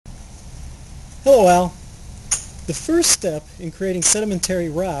Hello, Al. The first step in creating sedimentary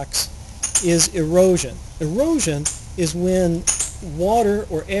rocks is erosion. Erosion is when water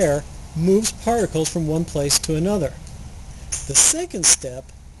or air moves particles from one place to another. The second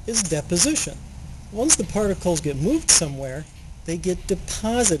step is deposition. Once the particles get moved somewhere, they get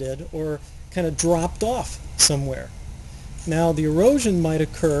deposited or kind of dropped off somewhere. Now, the erosion might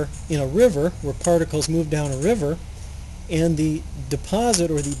occur in a river where particles move down a river, and the deposit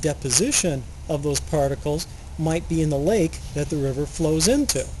or the deposition of those particles might be in the lake that the river flows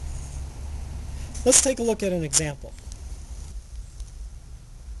into. Let's take a look at an example.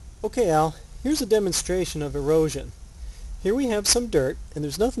 Okay, Al, here's a demonstration of erosion. Here we have some dirt, and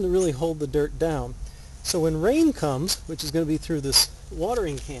there's nothing to really hold the dirt down. So when rain comes, which is going to be through this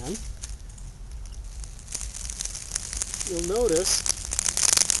watering can, you'll notice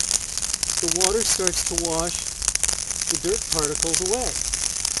the water starts to wash the dirt particles away.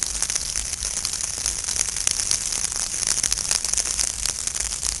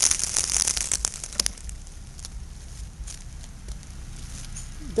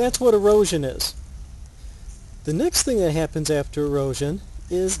 That's what erosion is. The next thing that happens after erosion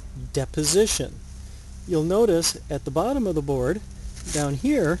is deposition. You'll notice at the bottom of the board down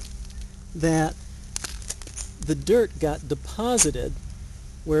here that the dirt got deposited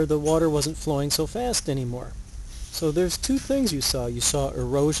where the water wasn't flowing so fast anymore. So there's two things you saw. You saw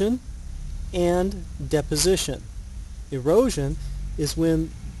erosion and deposition. Erosion is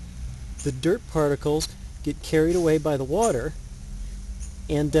when the dirt particles get carried away by the water,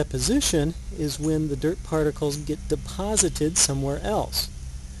 and deposition is when the dirt particles get deposited somewhere else.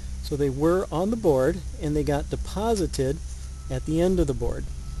 So they were on the board and they got deposited at the end of the board.